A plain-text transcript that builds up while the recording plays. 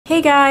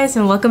Hey guys,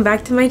 and welcome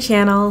back to my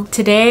channel.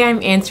 Today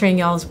I'm answering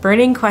y'all's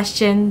burning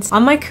questions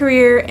on my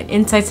career and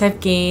insights I've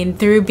gained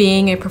through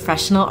being a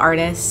professional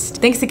artist.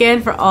 Thanks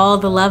again for all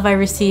the love I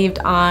received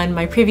on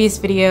my previous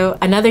video,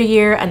 Another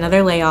Year,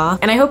 Another Layoff.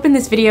 And I hope in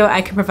this video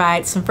I can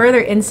provide some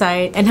further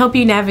insight and help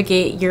you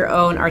navigate your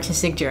own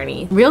artistic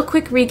journey. Real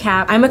quick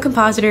recap, I'm a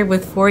compositor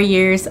with 4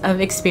 years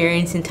of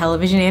experience in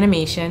television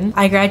animation.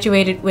 I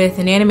graduated with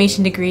an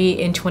animation degree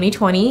in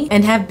 2020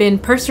 and have been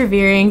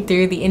persevering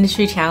through the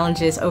industry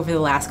challenges over the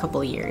last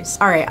couple of years.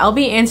 Alright, I'll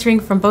be answering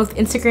from both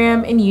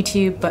Instagram and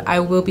YouTube, but I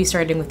will be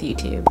starting with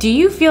YouTube. Do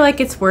you feel like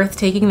it's worth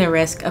taking the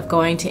risk of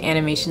going to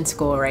animation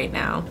school right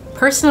now?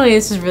 Personally,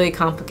 this is really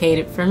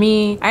complicated for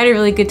me. I had a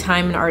really good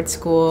time in art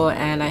school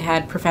and I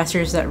had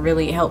professors that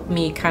really helped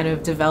me kind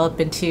of develop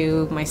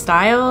into my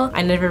style.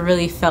 I never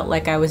really felt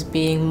like I was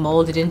being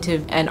molded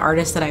into an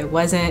artist that I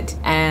wasn't,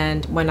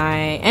 and when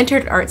I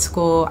entered art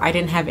school, I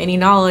didn't have any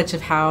knowledge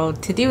of how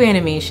to do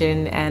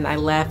animation, and I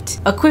left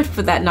equipped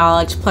with that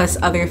knowledge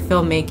plus other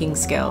filmmaking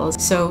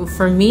skills. So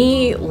for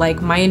me,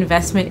 like, my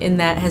investment in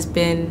that has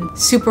been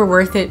super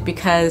worth it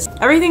because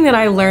everything that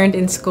I learned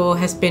in school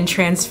has been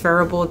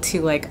transferable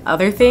to like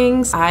other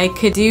things. I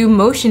could do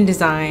motion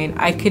design,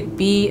 I could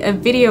be a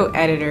video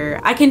editor,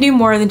 I can do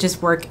more than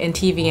just work in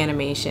TV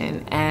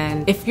animation.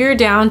 And if you're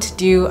down to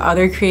do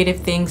other creative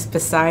things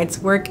besides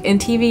work in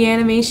TV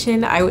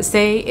animation, I would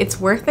say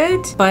it's worth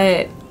it.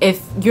 But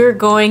if you're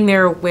going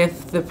there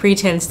with the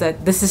pretense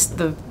that this is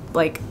the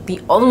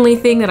only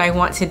thing that I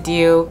want to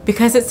do,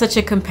 because it's such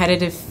a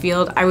competitive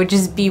field, I would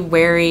just be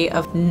wary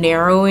of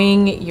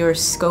narrowing your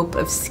scope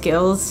of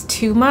skills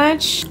too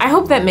much. I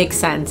hope that makes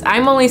sense.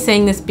 I'm only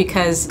saying this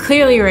because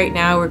clearly right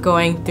now we're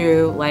going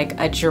through like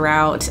a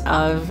drought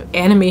of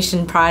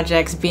animation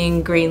projects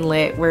being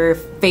greenlit. We're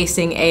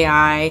facing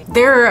AI.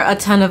 There are a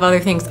ton of other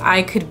things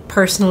I could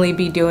personally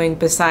be doing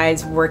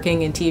besides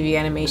working in TV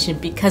animation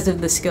because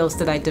of the skills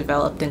that I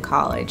developed in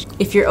college.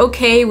 If you're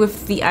okay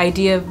with the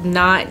idea of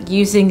not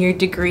using your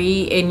degree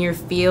in your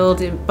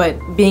field but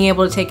being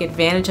able to take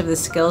advantage of the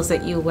skills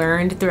that you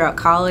learned throughout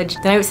college,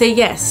 then I would say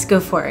yes,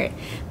 go for it.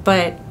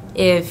 But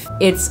if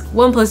it's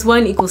 1 +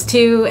 1 =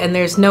 2 and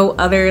there's no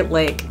other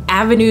like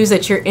avenues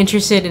that you're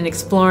interested in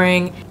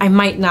exploring, I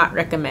might not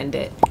recommend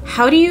it.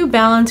 How do you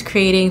balance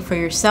creating for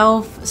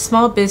yourself,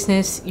 small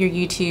business, your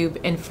YouTube,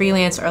 and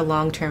freelance or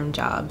long-term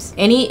jobs?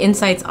 Any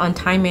insights on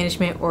time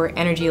management or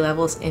energy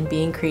levels in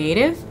being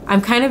creative? I'm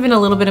kind of in a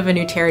little bit of a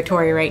new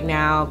territory right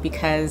now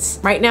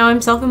because right now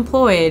I'm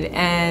self-employed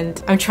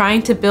and I'm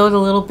trying to build a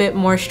little bit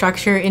more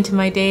structure into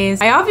my days.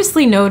 I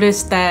obviously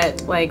noticed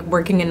that like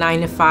working a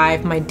 9 to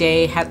 5, my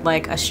day had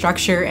like a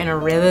structure and a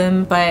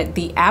rhythm, but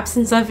the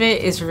absence of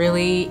it is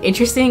really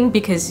interesting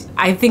because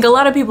I think a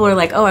lot of people are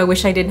like, oh, I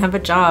wish I didn't have a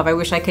job. I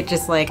wish I could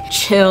just like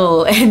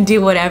chill and do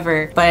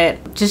whatever.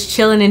 But just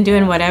chilling and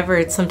doing whatever,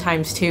 it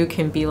sometimes too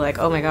can be like,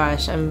 oh my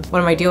gosh,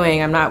 what am I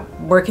doing? I'm not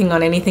working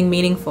on anything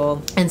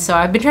meaningful. And so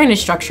I've been trying to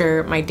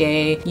structure my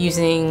day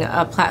using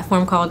a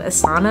platform called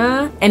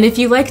Asana. And if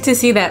you like to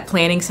see that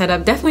planning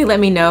setup, definitely let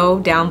me know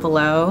down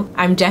below.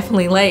 I'm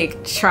definitely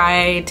like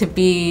try to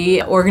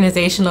be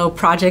organizational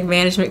project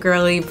management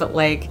girly, but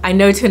like I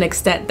know to an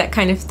extent that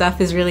kind of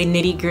stuff is really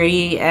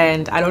nitty-gritty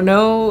and I don't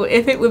know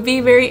if it would be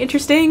very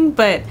interesting,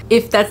 but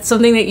if that's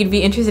something that you'd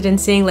be interested in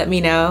seeing, let me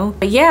know.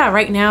 But yeah,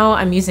 right now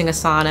I'm using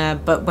Asana,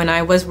 but when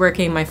I was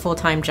working my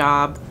full-time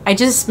job, I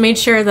just made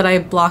sure that I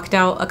blocked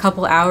out a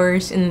couple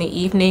hours in the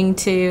evening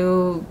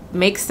to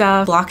make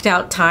stuff, blocked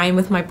out time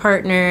with my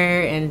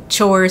partner and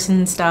chores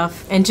and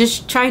stuff, and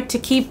just tried to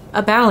keep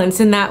a balance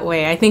in that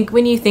way. I think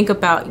when you think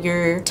about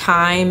your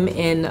time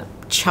in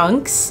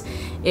chunks,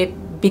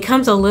 it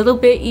becomes a little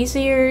bit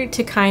easier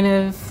to kind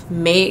of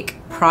make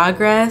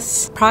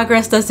progress.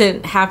 Progress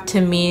doesn't have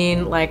to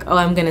mean like, oh,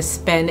 I'm gonna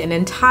spend an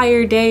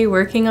entire day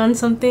working on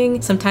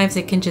something. Sometimes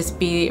it can just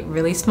be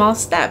really small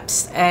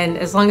steps, and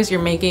as long as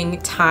you're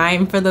making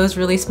time for those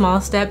really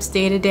small steps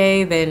day to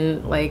day,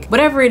 then like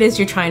whatever it is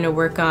you're trying to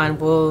work on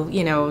will,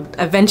 you know,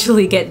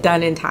 eventually get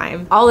done in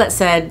time. All that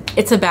said,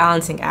 it's a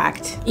balancing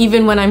act.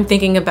 Even when I'm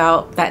thinking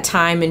about that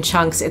time in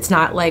chunks, it's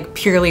not like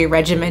purely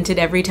regimented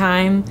every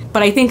time,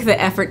 but I think the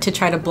effort to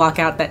try to block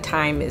out that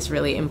time is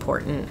really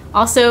important.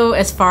 Also,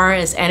 as far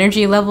as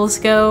energy levels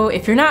go,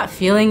 if you're not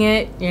feeling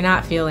it, you're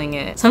not feeling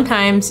it.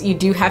 Sometimes you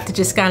do have to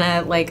just kind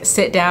of like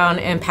sit down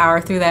and power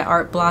through that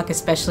art block,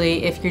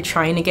 especially if you're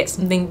trying to get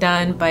something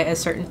done by a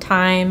certain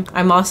time.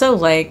 I'm also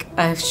like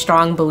a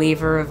strong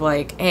believer of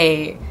like,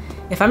 hey,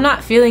 if I'm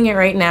not feeling it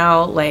right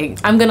now, like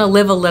I'm gonna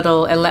live a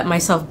little and let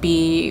myself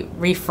be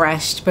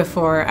refreshed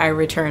before I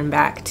return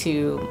back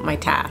to my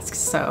tasks.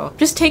 So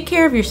just take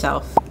care of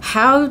yourself.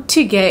 How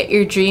to get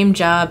your dream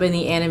job in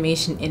the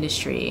animation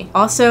industry.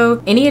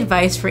 Also, any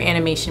advice for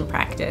animation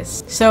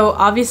practice? So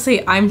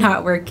obviously I'm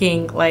not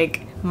working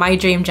like my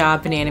dream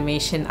job in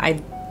animation.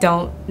 I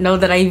don't know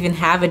that I even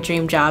have a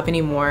dream job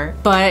anymore.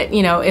 But,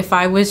 you know, if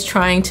I was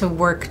trying to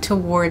work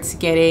towards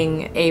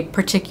getting a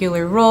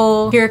particular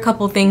role, here are a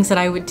couple things that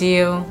I would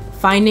do.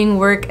 Finding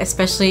work,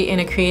 especially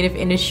in a creative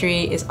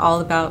industry, is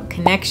all about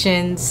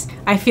connections.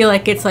 I feel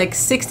like it's like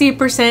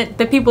 60%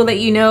 the people that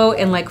you know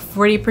and like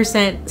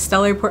 40%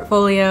 stellar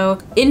portfolio.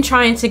 In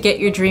trying to get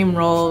your dream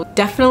role,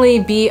 definitely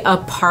be a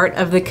part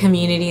of the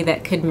community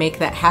that could make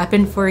that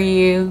happen for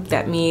you.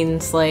 That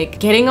means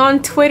like getting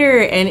on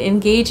Twitter and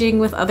engaging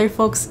with other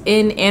folks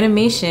in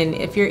animation.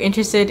 If you're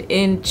interested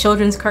in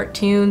children's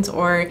cartoons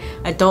or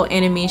adult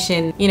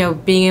animation, you know,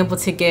 being able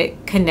to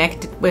get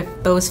connected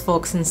with those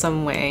folks in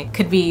some way.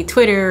 Could be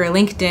Twitter or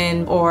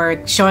LinkedIn,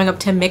 or showing up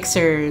to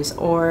mixers,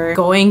 or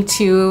going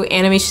to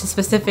animation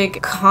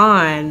specific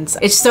cons.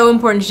 It's so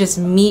important to just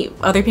meet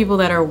other people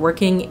that are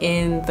working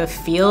in the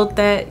field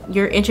that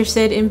you're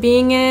interested in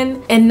being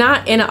in, and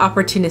not in an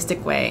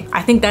opportunistic way.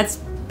 I think that's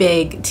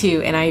big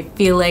too, and I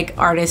feel like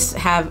artists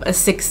have a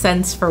sixth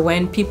sense for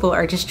when people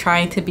are just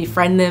trying to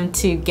befriend them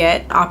to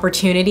get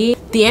opportunity.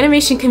 The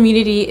animation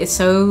community is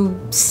so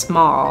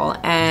small,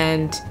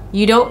 and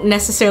you don't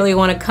necessarily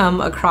want to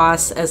come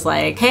across as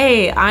like,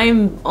 hey,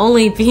 I'm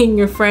only being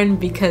your friend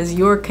because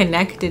you're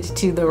connected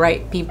to the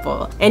right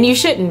people. And you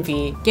shouldn't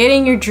be.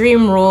 Getting your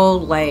dream role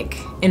like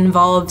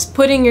involves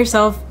putting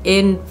yourself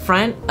in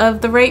front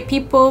of the right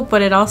people,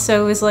 but it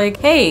also is like,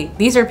 hey,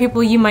 these are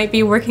people you might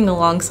be working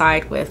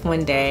alongside with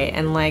one day,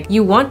 and like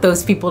you want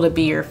those people to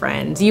be your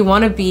friends. You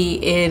want to be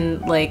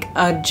in like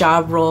a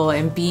job role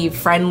and be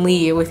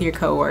friendly with your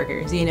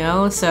coworkers, you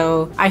know?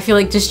 So I feel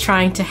like just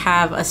trying to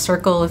have a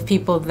circle of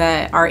people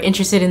that are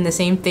interested in the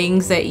same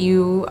things that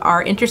you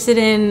are interested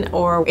in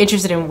or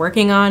interested in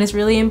working on is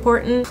really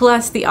important.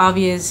 Plus the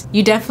obvious,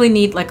 you definitely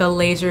need like a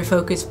laser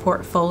focused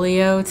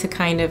portfolio to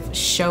kind of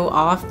show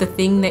off the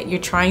thing that you're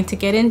trying to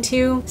get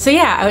into. So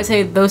yeah, I would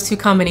say those two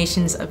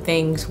combinations of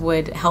things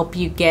would help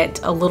you get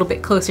a little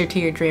bit closer to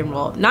your dream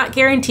role. Not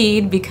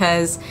guaranteed,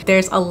 because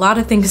there's a lot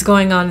of things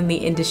going on in the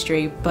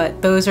industry,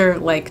 but those are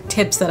like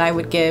tips that I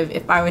would give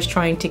if I was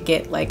trying to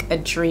get like a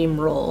dream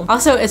role.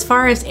 Also, as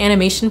far as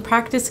animation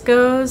practice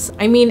goes,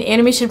 I mean,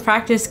 animation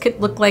practice could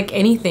look like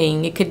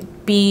anything. It could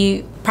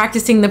be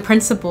practicing the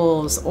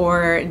principles,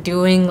 or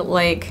doing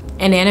like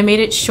an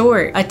animated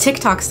short, a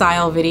TikTok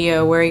style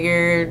video where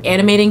you're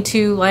animating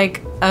to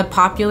like a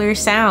popular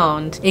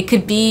sound. It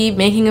could be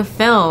making a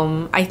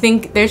film. I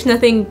think there's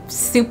nothing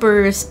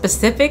super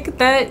specific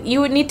that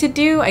you would need to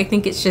do. I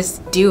think it's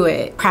just do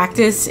it.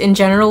 Practice in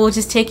general will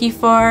just take you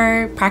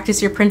far.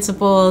 Practice your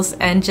principles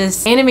and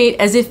just animate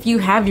as if you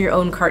have your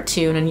own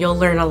cartoon, and you'll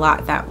learn a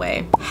lot that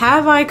way.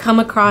 Have I come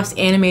across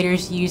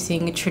animators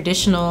using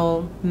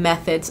traditional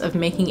methods of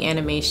making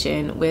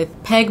animation with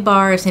peg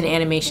bars and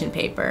animation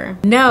paper?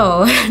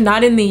 No,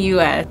 not in the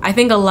US. I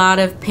think a lot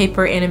of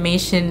paper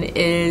animation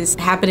is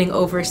happening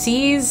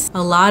overseas.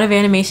 A lot of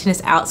animation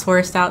is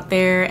outsourced out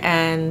there,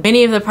 and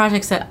many of the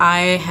projects that I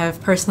have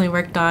personally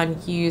worked on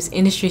use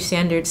industry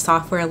standard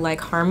software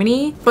like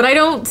Harmony. But I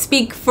don't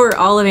speak for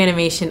all of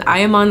animation. I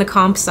am on the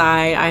comp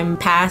side. I'm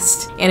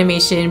past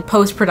animation,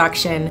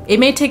 post-production. It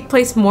may take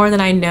place more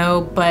than I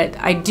know, but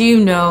I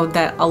do know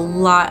that a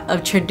lot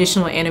of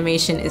traditional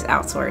animation is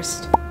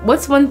outsourced.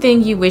 What's one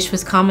thing you wish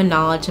was common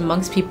knowledge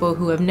amongst people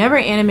who have never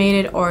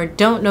animated or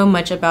don't know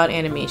much about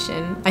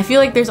animation? I feel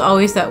like there's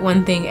always that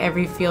one thing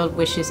every field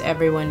wishes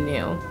everyone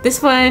knew.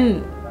 This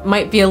one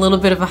might be a little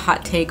bit of a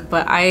hot take,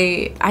 but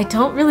I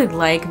don't really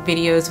like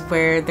videos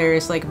where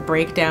there's like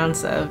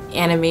breakdowns of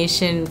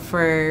animation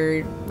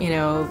for, you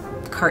know,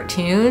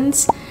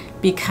 cartoons,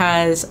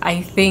 because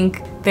I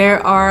think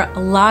there are a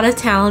lot of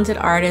talented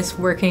artists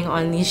working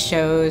on these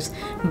shows,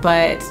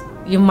 but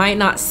you might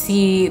not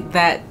see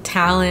that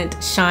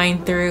talent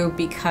shine through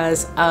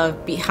because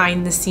of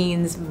behind the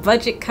scenes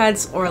budget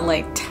cuts or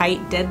like tight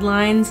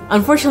deadlines.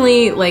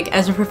 Unfortunately, like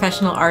as a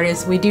professional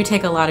artist, we do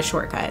take a lot of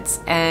shortcuts,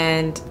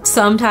 and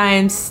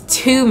sometimes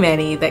too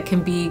many that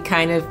can be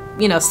kind of,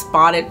 you know,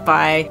 spotted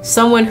by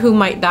someone who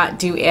might not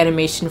do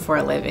animation for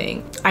a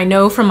living. I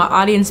know from an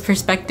audience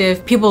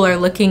perspective, people are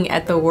looking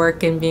at the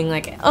work and being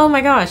like, oh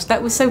my gosh,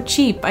 that was so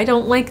cheap. I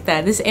don't like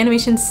that. This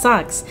animation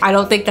sucks. I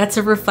don't think that's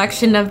a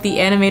reflection of the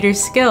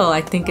animator's skill.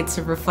 I think it's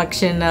a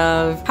reflection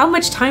of how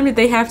much time did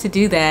they have to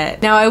do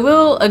that. Now, I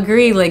will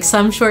agree, like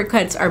some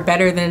shortcuts are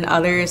better than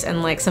others,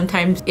 and like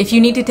sometimes if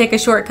you need to take a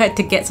shortcut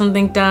to get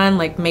something done,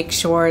 like make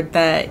sure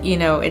that, you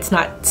know, it's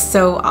not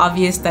so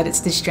obvious that it's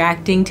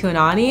distracting to an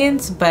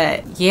audience.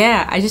 But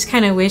yeah, I just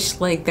kind of wish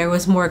like there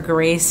was more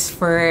grace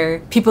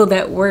for people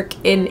that work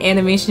in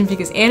animation,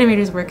 because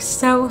animators work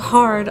so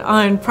hard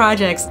on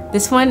projects.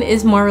 This one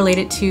is more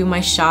related to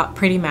my shop,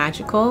 Pretty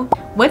Magical.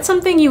 What's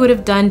something you would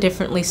have done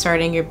differently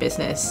starting your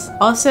business?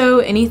 Also,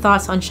 any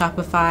thoughts on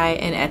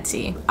Shopify and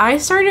Etsy? I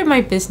started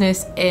my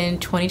business in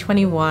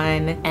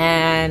 2021,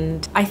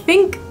 and I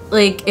think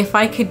like if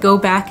I could go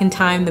back in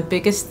time, the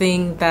biggest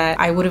thing that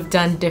I would have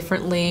done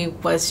differently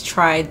was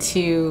try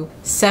to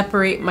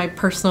separate my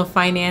personal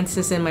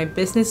finances and my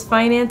business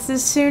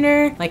finances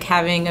sooner, like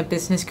having a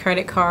business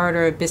credit card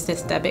or a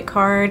business debit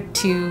card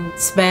to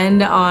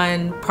spend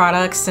on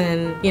products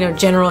and, you know,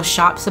 general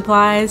shop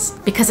supplies,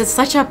 because it's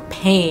such a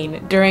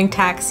pain during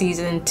tax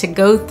season to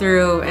go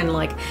through and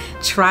like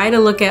try to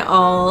look at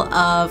all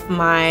of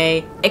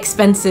my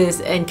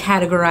expenses and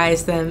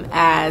categorize them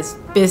as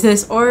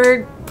business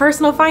or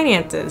personal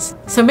finances.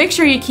 So make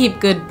sure you keep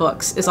good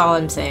books is all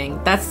I'm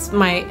saying. That's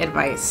my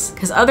advice,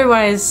 because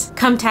otherwise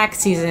come tax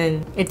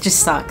season, it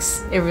just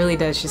sucks. It really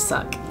does just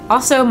suck.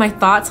 Also, my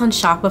thoughts on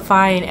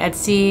Shopify and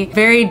Etsy.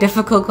 Very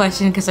difficult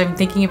question because I'm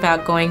thinking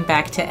about going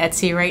back to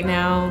Etsy right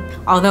now.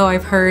 Although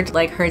I've heard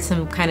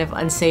some kind of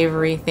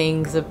unsavory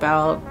things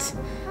about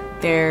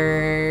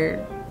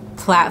their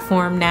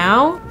platform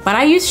now, but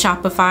I use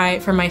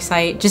Shopify for my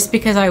site just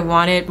because I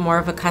wanted more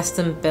of a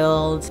custom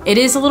build. It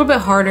is a little bit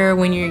harder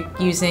when you're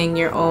using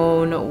your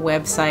own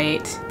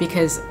website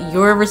because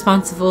you're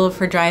responsible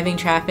for driving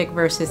traffic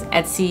versus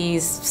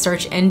Etsy's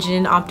search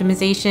engine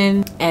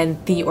optimization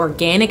and the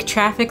organic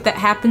traffic that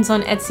happens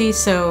on Etsy.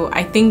 So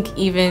I think,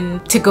 even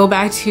to go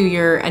back to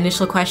your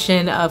initial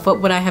question of what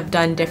would I have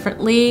done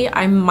differently,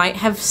 I might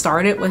have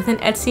started with an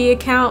Etsy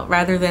account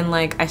rather than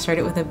like I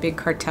started with a big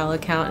cartel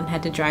account and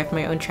had to drive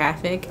my own traffic.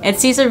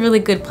 Etsy's a really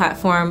good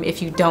platform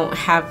if you don't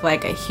have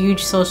like a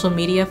huge social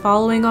media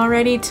following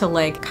already to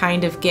like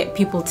kind of get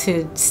people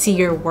to see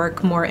your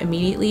work more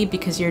immediately,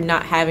 because you're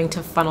not having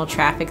to funnel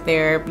traffic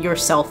there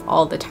yourself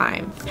all the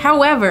time.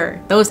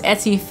 However, those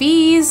Etsy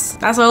fees,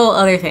 that's a whole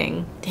other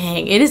thing.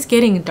 Dang, it is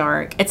getting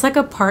dark. It's like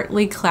a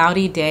partly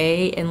cloudy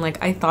day and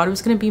like I thought it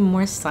was gonna be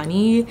more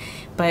sunny,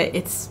 but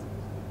it's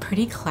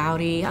pretty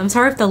cloudy. I'm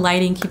sorry if the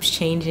lighting keeps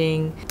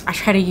changing. I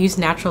try to use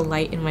natural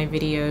light in my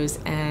videos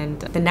and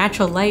the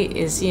natural light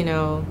is, you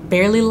know,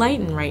 barely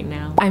lighting right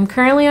now. I'm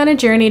currently on a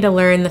journey to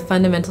learn the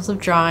fundamentals of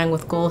drawing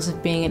with goals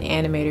of being an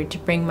animator to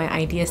bring my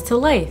ideas to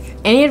life.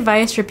 Any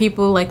advice for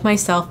people like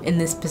myself in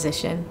this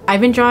position?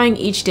 I've been drawing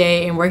each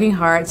day and working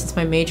hard since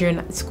my major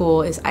in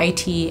school is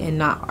IT and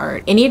not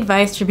art. Any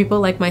advice for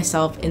people like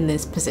myself in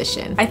this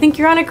position? I think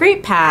you're on a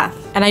great path,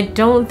 and I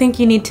don't think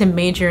you need to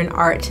major in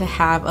art to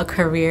have a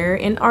career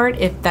in art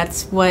if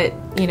that's what,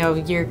 you know,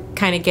 you're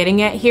kind of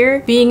getting at here.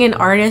 Being an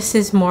artist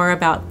is more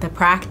about the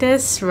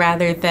practice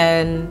rather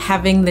than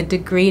having the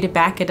degree to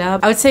back it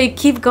up. I would say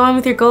keep going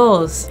with your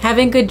goals.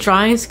 Having good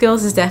drawing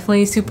skills is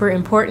definitely super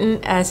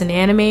important as an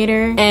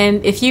animator,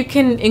 and if you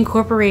can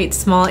incorporate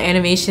small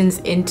animations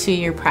into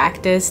your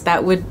practice,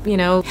 that would, you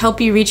know, help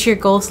you reach your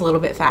goals a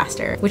little bit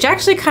faster. Which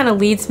actually kind of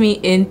leads me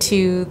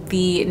into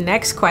the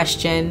next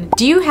question.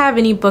 Do you have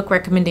any book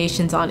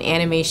recommendations on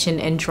animation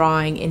and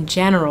drawing in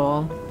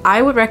general?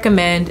 I would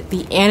recommend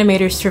The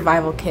Animator's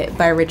Survival Kit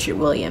by Richard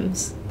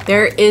Williams.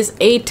 There is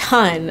a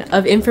ton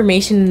of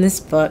information in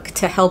this book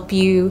to help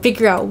you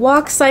figure out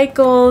walk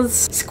cycles,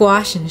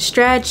 squash and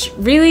stretch,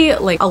 really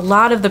like a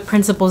lot of the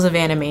principles of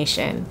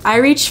animation. I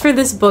reach for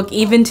this book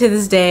even to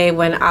this day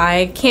when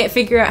I can't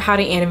figure out how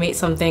to animate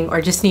something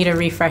or just need a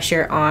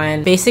refresher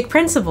on basic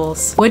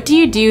principles. What do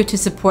you do to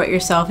support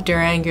yourself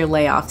during your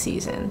layoff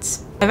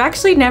seasons? I've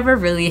actually never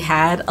really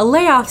had a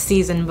layoff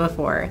season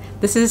before.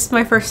 This is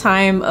my first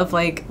time of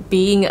like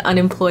being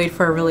unemployed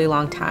for a really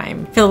long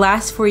time. For the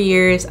last 4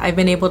 years, I've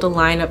been able to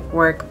line up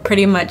work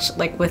pretty much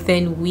like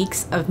within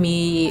weeks of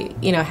me,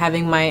 you know,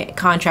 having my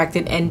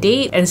contracted end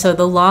date. And so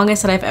the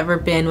longest that I've ever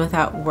been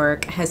without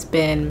work has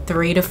been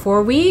 3 to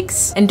 4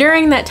 weeks. And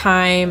during that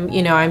time,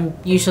 you know, I'm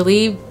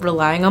usually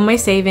relying on my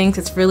savings.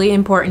 It's really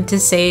important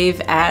to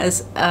save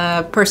as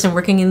a person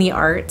working in the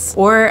arts,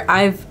 or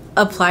I've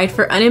applied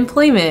for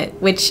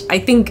unemployment, which I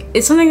think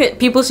is something that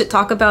people should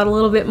talk about a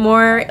little bit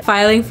more.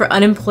 Filing for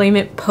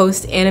unemployment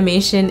post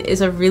animation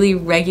is a really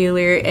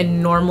regular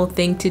and normal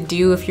thing to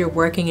do if you're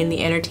working in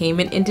the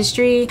entertainment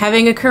industry.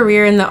 Having a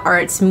career in the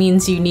arts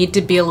means you need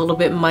to be a little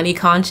bit money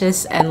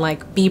conscious and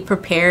like be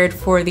prepared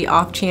for the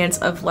off chance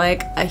of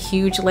like a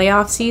huge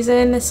layoff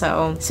season.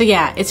 So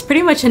yeah, it's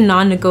pretty much a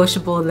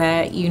non-negotiable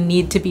that you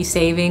need to be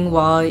saving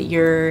while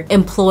you're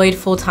employed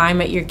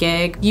full-time at your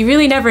gig. You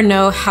really never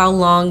know how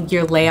long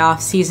your layoff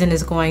season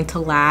is going to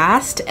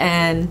last,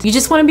 and you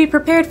just want to be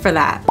prepared for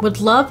that. Would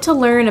love to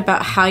learn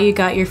about how you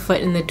got your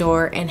foot in the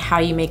door and how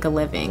you make a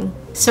living.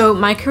 So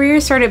my career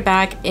started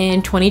back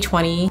in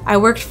 2020. I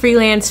worked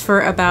freelance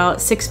for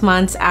about 6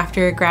 months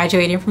after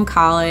graduating from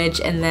college,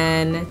 and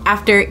then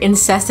after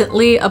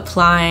incessantly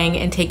applying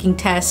and taking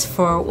tests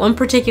for one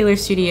particular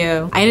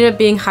studio, I ended up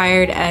being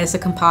hired as a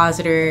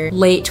compositor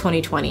late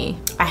 2020.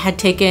 I had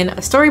taken a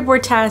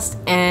storyboard test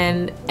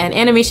and an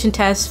animation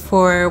test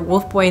for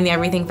Wolf Boy and the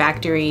Everything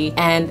Factory,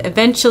 and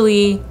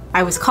eventually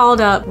I was called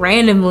up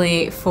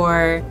randomly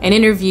for an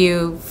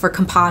interview for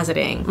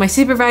compositing. My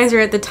supervisor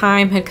at the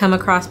time had come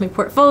across my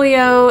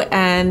portfolio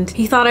and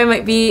he thought I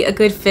might be a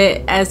good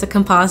fit as a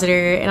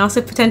compositor and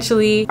also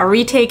potentially a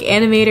retake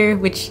animator,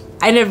 which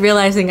I ended up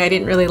realizing I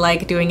didn't really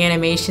like doing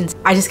animations.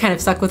 I just kind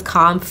of stuck with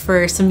comp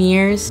for some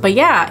years. But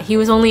yeah, he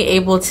was only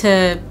able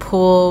to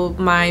pull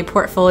my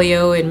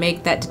portfolio and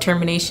make that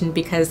determination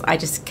because I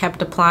just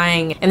kept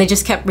applying, and they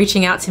just kept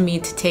reaching out to me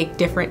to take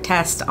different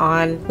tests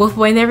on Wolf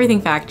Boy and the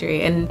Everything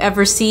Factory. And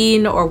ever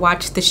seen or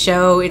watched the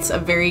show, it's a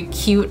very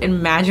cute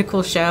and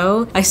magical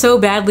show. I so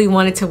badly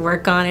wanted to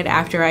work on it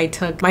after I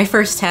took my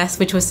first test,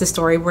 which was the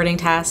storyboarding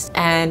test.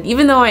 And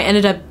even though I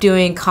ended up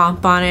doing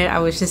comp on it, I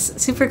was just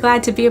super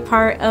glad to be a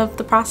part of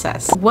the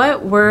process.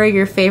 What were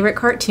your favorite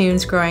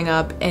cartoons growing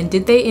up, and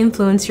did they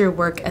influence your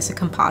work as a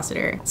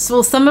compositor?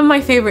 So some of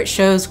my favorite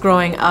shows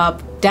growing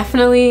up,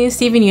 definitely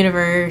Steven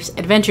Universe,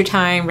 Adventure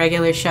Time,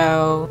 regular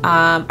show.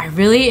 I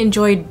really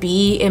enjoyed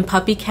Bee and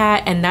Puppy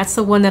Cat, and that's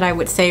the one that I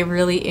would say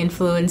really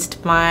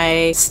influenced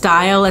my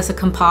style as a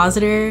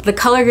compositor. The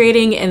color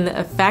grading and the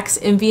effects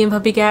in Bee and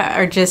Puppy Cat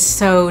are just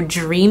so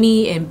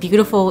dreamy and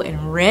beautiful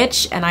and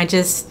rich, and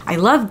I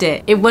loved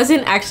it. It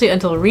wasn't actually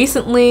until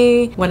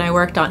recently when I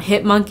worked on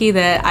Hit Monkey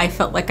that I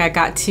felt like I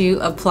got to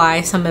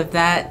apply some of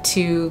that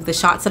to the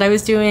shots that I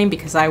was doing,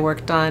 because I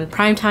worked on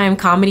primetime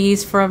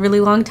comedies for a really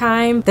long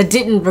time that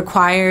didn't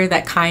require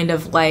that kind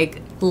of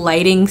like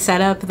lighting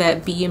setup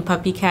that Bee and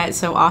Puppy Cat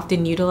so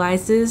often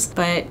utilizes.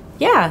 But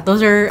yeah,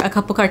 those are a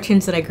couple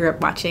cartoons that I grew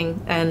up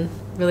watching and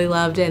really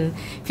loved and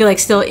feel like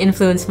still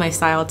influence my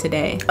style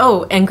today.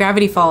 Oh, and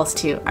Gravity Falls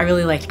too. I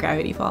really liked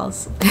Gravity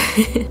Falls.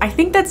 I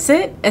think that's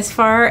it as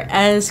far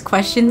as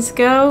questions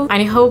go.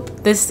 I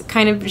hope this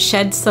kind of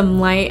sheds some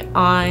light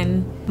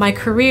on my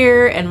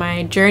career and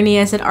my journey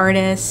as an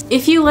artist.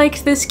 If you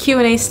liked this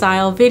Q&A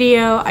style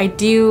video, I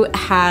do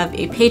have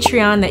a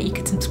Patreon that you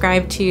can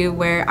subscribe to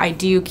where I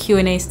do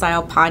Q&A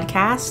style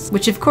podcasts,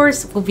 which of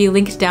course will be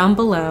linked down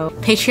below.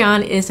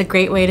 Patreon is a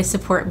great way to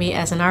support me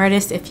as an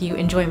artist if you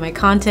enjoy my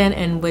content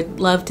and would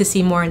love to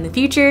see more in the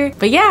future.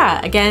 But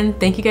yeah, again,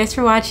 thank you guys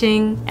for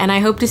watching, and I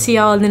hope to see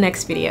y'all in the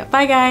next video.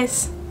 Bye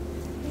guys!